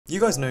You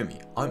guys know me,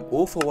 I'm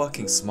all for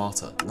working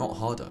smarter, not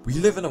harder. We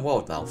live in a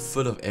world now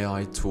full of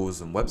AI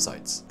tools and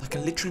websites that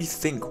can literally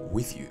think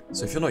with you.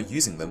 So if you're not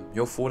using them,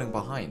 you're falling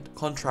behind,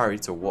 contrary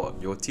to what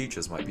your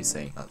teachers might be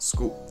saying at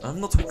school. And I'm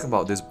not talking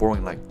about this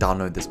boring like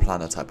download this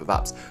planner type of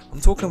apps.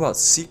 I'm talking about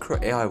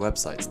secret AI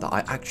websites that I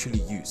actually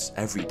use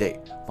every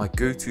day. My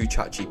go-to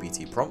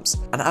ChatGPT prompts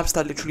and apps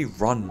that literally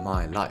run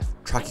my life,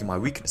 tracking my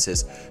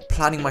weaknesses,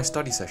 planning my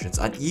study sessions,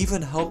 and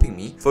even helping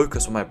me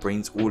focus when my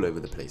brain's all over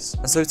the place.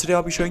 And so today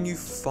I'll be showing you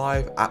 5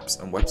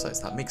 apps and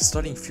websites that make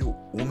studying feel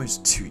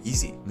almost too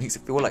easy, makes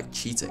it feel like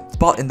cheating,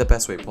 but in the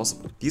best way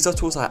possible. These are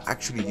tools I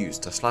actually use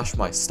to slash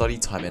my study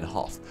time in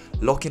half,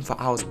 lock in for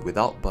hours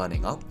without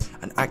burning out,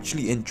 and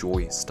actually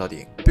enjoy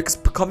studying. Because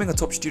becoming a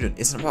top student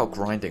isn't about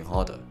grinding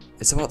harder,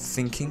 it's about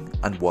thinking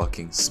and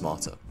working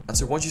smarter. And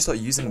so once you start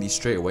using these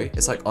straight away,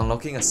 it's like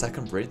unlocking a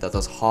second brain that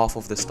does half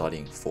of the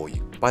studying for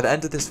you. By the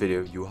end of this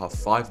video, you'll have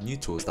 5 new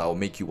tools that will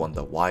make you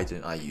wonder, why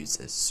didn't I use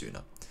this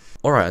sooner?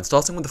 Alright, and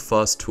starting with the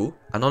first tool,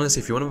 and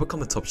honestly if you want to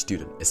become a top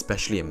student,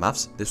 especially in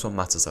maths, this one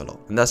matters a lot.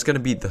 And that's going to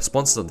be the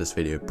sponsors of this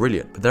video,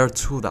 Brilliant. But they're a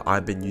tool that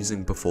I've been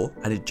using before,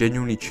 and it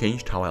genuinely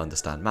changed how I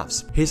understand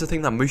maths. Here's the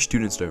thing that most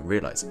students don't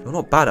realize, you're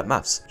not bad at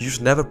maths, you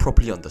just never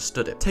properly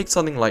understood it. Take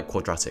something like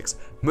quadratics.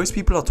 Most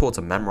people are taught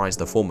to memorize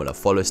the formula,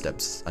 follow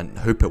steps, and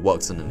hope it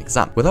works in an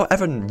exam, without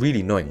ever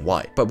really knowing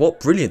why. But what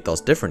Brilliant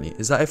does differently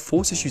is that it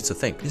forces you to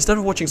think. Instead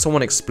of watching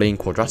someone explain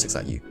quadratics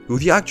at you, you're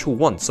the actual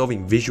one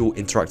solving visual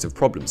interactive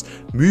problems,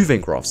 moving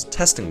graphs,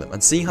 testing them,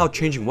 and seeing how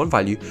changing one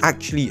value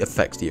actually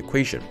affects the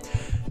equation.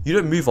 You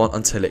don't move on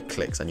until it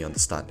clicks and you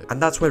understand it. And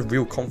that's where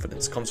real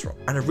confidence comes from.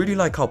 And I really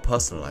like how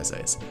personalized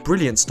it is.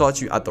 Brilliant starts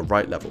you at the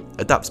right level,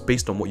 adapts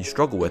based on what you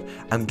struggle with,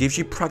 and gives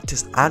you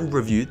practice and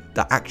review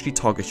that actually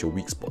targets your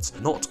weak spots,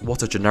 not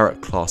what a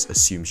generic class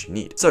assumes you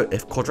need. So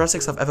if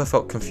quadratics have ever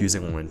felt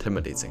confusing or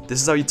intimidating,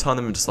 this is how you turn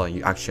them into something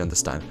you actually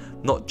understand,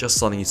 not just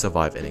something you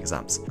survive in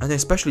exams. And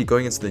especially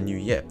going into the new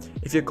year,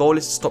 if your goal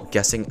is to stop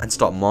guessing and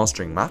start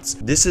mastering maths,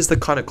 this is the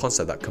kind of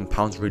concept that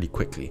compounds really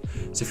quickly.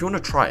 So if you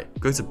want to try it,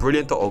 go to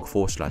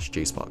brilliant.org/jspark,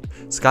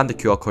 scan the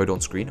QR code on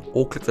screen,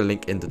 or click the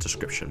link in the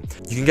description.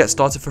 You can get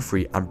started for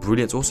free, and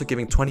Brilliant's also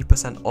giving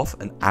 20% off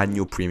an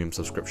annual premium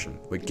subscription,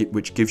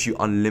 which gives you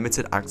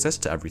unlimited access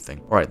to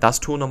everything. Alright, that's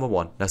tool number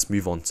 1. Let's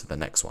move on to the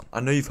next one. I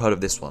know you've heard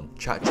of this one,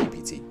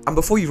 ChatGPT. And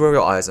before you roll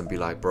your eyes and be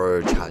like,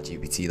 bro,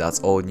 ChatGPT,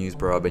 that's old news,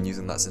 bro, I've been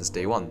using that since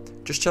day one.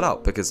 Just chill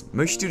out, because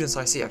most students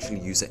I see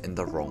actually use it in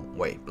the wrong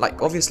way.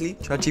 Like, obviously,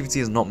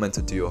 ChatGPT is not meant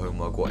to do your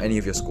homework or any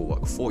of your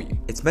schoolwork for you.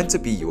 It's meant to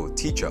be your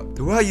teacher.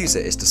 The way I use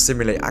it is to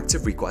simulate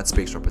active recall and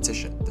spaced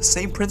repetition. The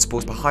same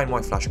principles behind why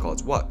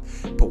flashcards work,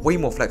 but way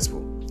more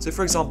flexible. So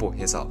for example,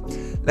 here's how.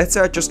 Let's say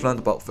I just learned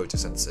about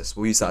photosynthesis.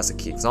 We'll use that as a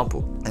key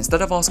example.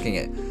 Instead of asking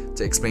it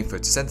to explain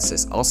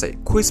photosynthesis, I'll say,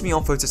 quiz me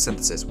on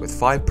photosynthesis with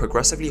 5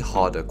 progressively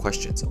harder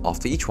questions.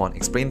 After each one,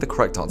 explain the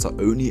correct answer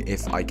only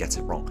if I get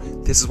it wrong.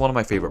 This is one of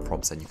my favorite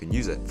prompts, and you can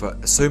use it for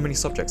so many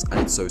subjects,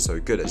 and it's so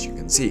good, as you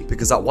can see,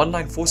 because that one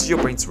line forces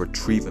your brain to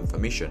retrieve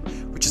information,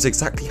 which is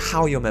exactly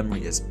how your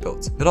memory is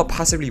built. You're not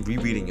passively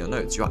rereading your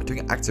notes, you're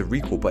doing active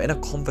recall, but in a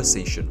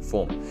conversation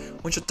form.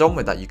 Once you're done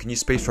with that, you can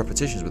use spaced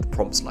repetitions with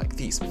prompts like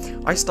these.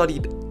 I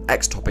studied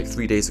X topic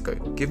 3 days ago.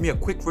 Give me a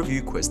quick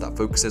review quiz that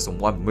focuses on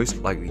what I'm most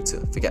likely to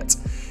forget.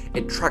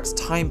 It tracks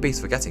time-based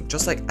forgetting,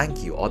 just like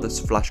Anki or other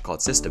flashcard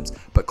systems,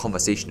 but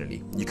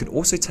conversationally. You can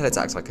also tell it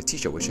to act like a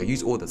teacher, which I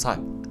use all the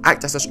time.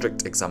 Act as a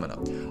strict examiner.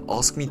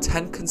 Ask me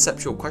 10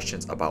 conceptual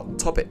questions about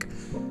topic,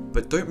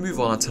 but don't move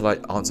on until I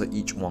answer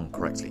each one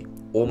correctly.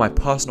 Or my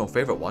personal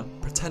favorite one,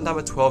 pretend I'm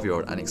a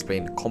 12-year-old and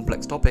explain a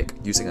complex topic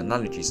using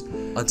analogies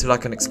until I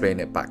can explain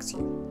it back to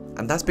you.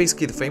 And that's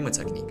basically the Feynman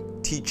technique.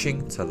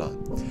 Teaching to learn.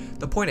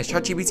 The point is,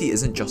 ChatGPT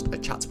isn't just a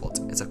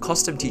chatbot, it's a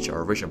custom teacher or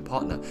revision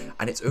partner,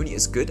 and it's only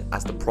as good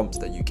as the prompts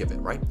that you give it,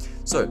 right?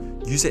 So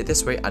use it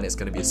this way, and it's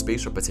going to be a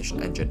spaced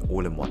repetition engine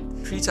all in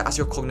one. Treat it as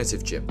your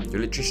cognitive gym.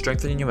 You're literally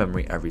strengthening your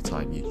memory every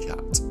time you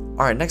chat.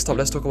 Alright, next up,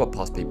 let's talk about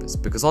past papers,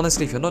 because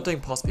honestly, if you're not doing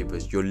past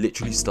papers, you're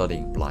literally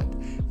studying blind.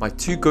 My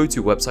 2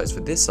 go-to websites for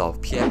this are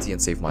PMT and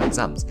Save My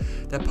Exams.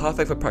 They're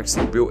perfect for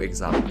practicing real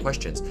exam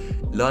questions,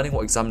 learning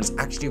what examiners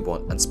actually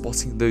want, and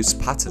spotting those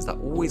patterns that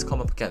always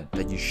come up again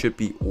that you should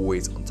be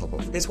always on top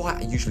of. Here's what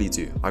I usually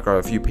do. I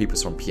grab a few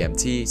papers from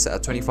PMT, set a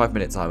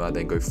 25-minute timer,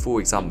 then go full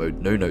exam mode,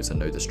 no notes and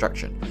no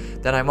distraction.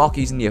 Then I mark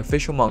using the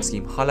official mark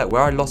scheme, highlight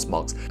where I lost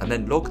marks, and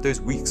then log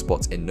those weak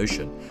spots in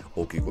Notion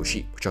or Google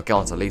Sheet, which I'll get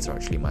onto later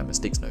actually, my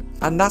mistakes note.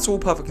 And that's all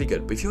perfectly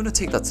good, but if you want to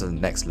take that to the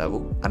next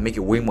level and make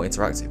it way more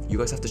interactive, you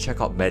guys have to check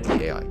out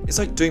MedlyAI. It's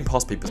like doing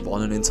past papers but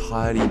on an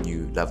entirely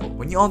new level.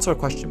 When you answer a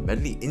question,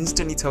 Medly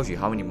instantly tells you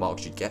how many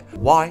marks you get,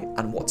 why,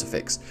 and what to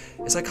fix.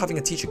 It's like having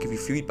a teacher give you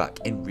feedback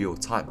in real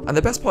time. And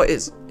the best part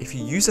is, if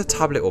you use a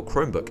tablet or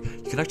Chromebook,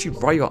 you can actually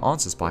write your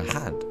answers by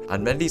hand,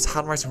 and Medly's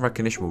handwriting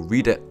recognition will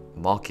read it,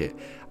 mark it,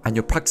 and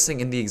you're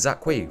practicing in the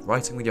exact way,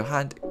 writing with your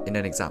hand in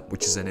an exam,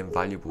 which is an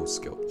invaluable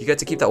skill. You get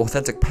to keep that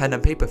authentic pen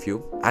and paper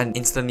feel and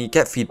instantly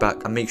get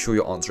feedback and make sure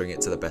you're answering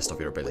it to the best of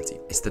your ability.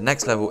 It's the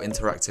next level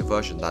interactive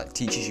version that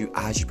teaches you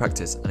as you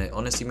practice, and it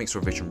honestly makes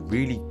revision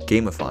really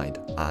gamified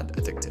and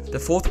addictive. The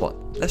fourth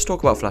one, let's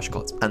talk about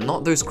flashcards, and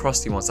not those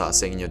crusty ones that are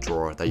sitting in your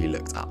drawer that you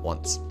looked at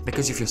once.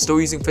 Because if you're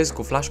still using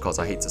physical flashcards,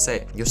 I hate to say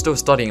it, you're still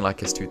studying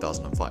like it's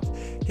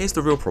 2005. Here's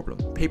the real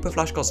problem. Paper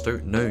flashcards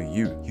don't know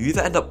you. You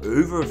either end up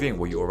over-reviewing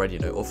what you already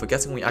know or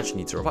forgetting what you actually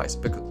need to revise.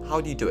 Because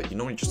how do you do it? You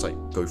normally just like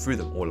go through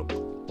them all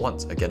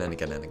once, again and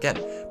again and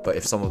again. But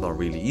if some of them are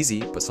really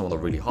easy, but some of them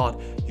are really hard,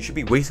 you should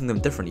be weighting them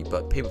differently,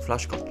 but paper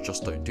flashcards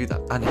just don't do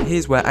that. And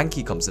here's where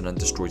Anki comes in and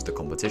destroys the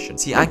competition.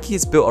 See, Anki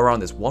is built around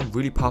this one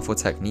really powerful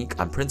technique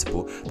and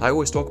principle that I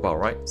always talk about,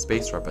 right?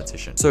 Spaced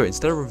repetition. So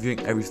instead of reviewing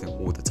everything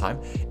all the time,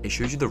 it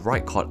shows you the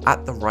right card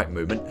at the right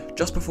moment,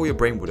 just before your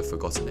brain would have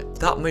forgotten it.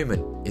 That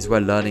moment is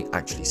where learning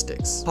actually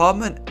sticks.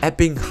 Hermann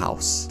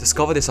Ebbinghaus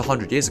discovered this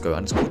 100 years ago,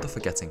 and it's called the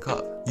forgetting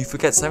curve. You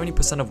forget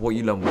 70% of what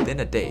you learn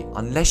within a day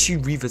unless you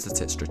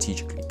revisit it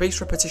strategically.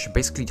 Spaced repetition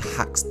basically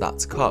hacks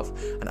that curve,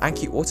 and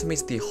Anki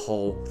automates the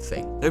whole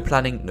thing. No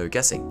planning, no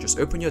guessing. Just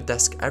open your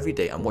desk every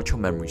day and watch your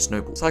memory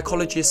snowball.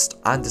 Psychologist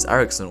Anders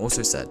Ericsson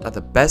also said that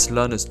the best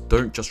learners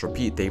don't just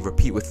repeat, they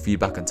repeat with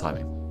feedback and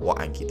timing. What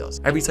Anki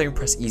does. Every time you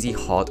press easy,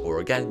 hard,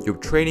 or again, you're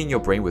training your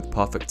brain with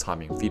perfect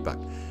timing feedback.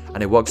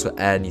 And it works for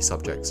any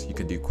subjects. You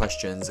can do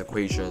questions,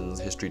 equations,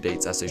 history,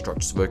 dates, essay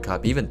structures,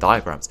 vocab, even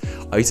diagrams.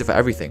 I use it for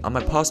everything. And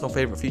my personal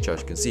favorite feature,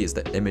 as you can see, is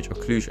the image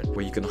occlusion,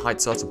 where you can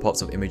hide certain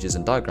parts of images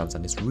and diagrams,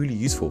 and it's really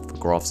useful for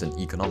graphs in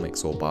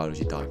economics or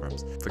biology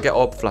diagrams. Forget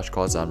all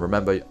flashcards, and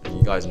remember,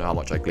 you guys know how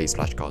much I glaze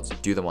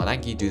flashcards. Do them on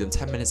Anki, do them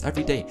 10 minutes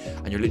every day,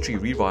 and you're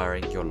literally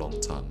rewiring your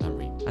long-term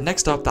memory. And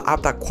next up, the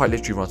app that quite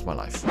literally runs my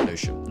life,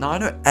 Notion. Now, I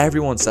know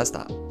everyone says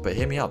that, but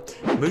hear me out.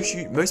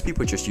 Most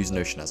people just use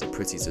Notion as a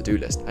pretty to-do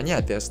list. And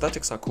yeah, the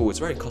aesthetics are cool, it's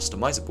very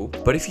customizable,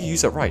 but if you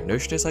use it right,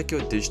 Notion is like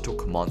your digital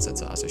command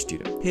center as a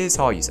student. Here's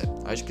how I use it.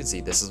 As you can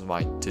see, this is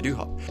my to-do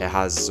hub. It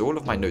has all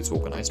of my notes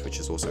organized, which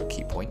is also a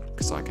key point,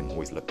 because I can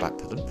always look back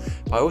to them.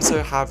 But I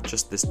also have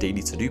just this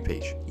daily to-do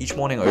page. Each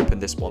morning I open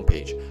this one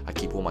page. I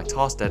keep all my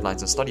tasks, deadlines,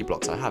 and study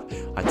blocks I have.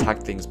 I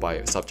tag things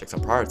by subject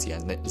and priority,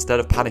 and instead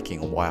of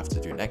panicking on what I have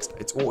to do next,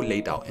 it's all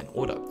laid out in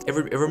order. It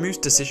removes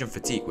decision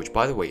fatigue, which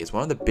by the way is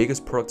one of the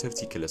biggest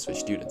productivity killers for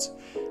students.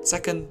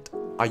 Second,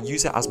 I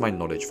use it as my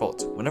knowledge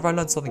vault. Whenever I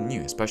learn something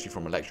new, especially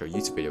from a lecture or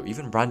YouTube video,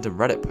 even random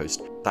Reddit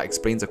post that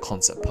explains a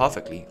concept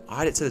perfectly,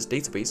 I add it to this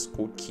database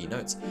called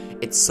Keynotes.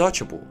 It's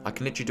searchable. I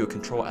can literally do a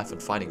Control F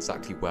and find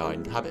exactly where I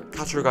have it,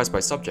 categorized by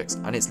subjects,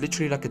 and it's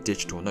literally like a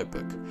digital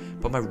notebook.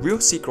 But my real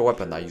secret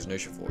weapon that I use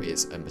Notion for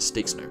is a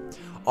mistakes note.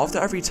 After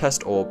every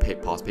test or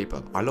past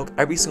paper, I log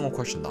every single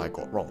question that I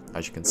got wrong,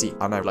 as you can see,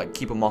 and I like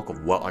keep a mark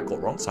of what I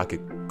got wrong so I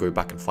could go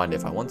back and find it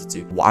if I wanted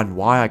to, and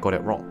why I got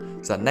it wrong,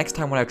 so that next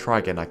time when I try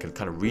again, I can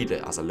kind of read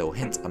it as a little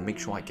hint and make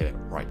sure I get it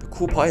right. The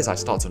cool part is I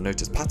start to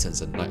notice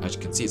patterns, and like as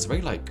you can see, it's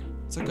very like,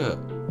 it's like a,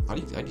 how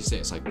do you say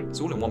it? It's like,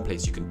 it's all in one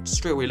place. You can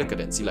straight away look at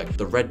it and see like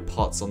the red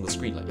parts on the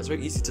screen. Like it's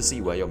very easy to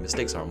see where your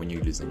mistakes are and when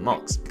you're losing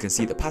marks. You can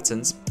see the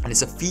patterns, and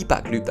it's a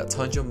feedback loop that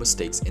turns your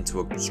mistakes into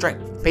a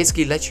strength.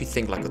 Basically lets you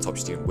think like a top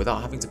student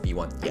without having to be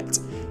one yet.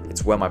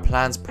 It's where my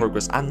plans,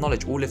 progress, and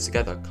knowledge all live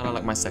together, kind of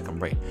like my second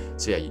brain.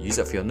 So yeah, you use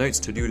it for your notes,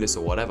 to-do list,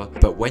 or whatever,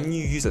 but when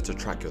you use it to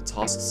track your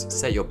tasks,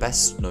 set your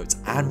best notes,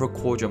 and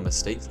record your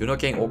mistakes, you're not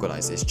getting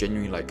organized. It's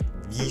genuinely like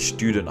the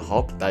student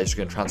hub that is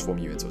going to transform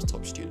you into a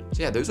top student.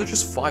 So yeah, those are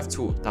just 5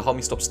 tools that help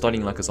me stop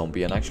studying like a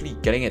zombie and actually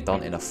getting it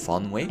done in a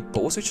fun way,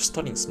 but also just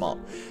studying smart.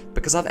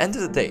 Because at the end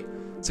of the day,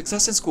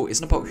 success in school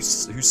isn't about who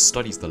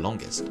studies the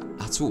longest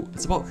at all.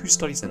 It's about who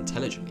studies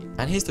intelligently.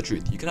 And here's the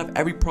truth. You can have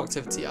every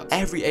productivity app,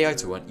 every AI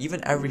tool, and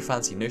even every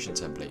fancy Notion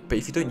template, but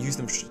if you don't use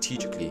them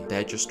strategically,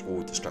 they're just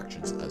all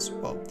distractions as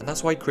well. And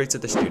that's why I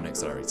created the Student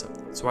Accelerator.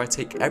 So I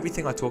take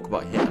everything I talk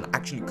about here and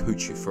actually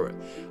coach you through it.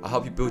 I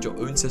help you build your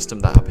own system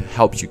that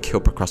helps you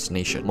kill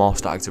procrastination,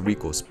 master active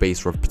recall,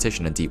 spaced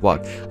repetition, and deep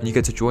work. And you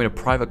get to join a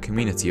private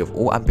community of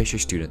all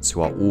ambitious students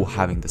who are all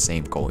having the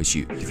same goal as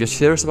you. If you're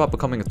serious about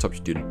becoming a top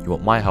student, you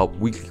want my help,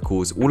 weekly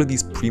calls, all of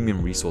these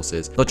premium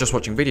resources, not just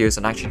watching videos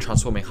and actually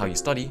transforming how you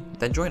study,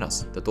 then join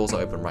us. The doors are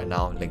open right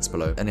now, links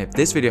below. And if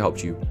this video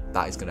helped you,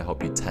 that is going to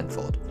help you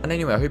tenfold. And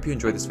anyway, I hope you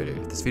enjoyed this video.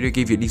 If this video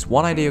gave you at least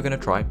one idea you're going to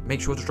try,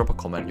 make sure to drop a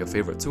comment, your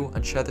favorite tool,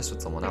 and share this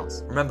with someone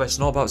else. Remember, it's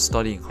not about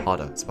studying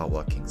harder, it's about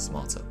working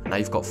smarter. Now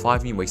you've got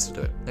 5 new ways to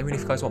do it. Let me know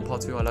if you guys want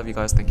part 2. I love you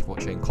guys. Thank you for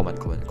watching. Comment,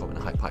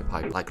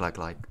 hype,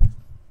 like.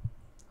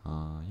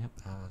 Yep.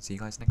 See you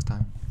guys next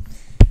time.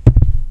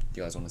 Do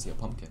you guys want to see a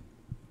pumpkin?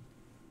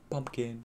 Pumpkin.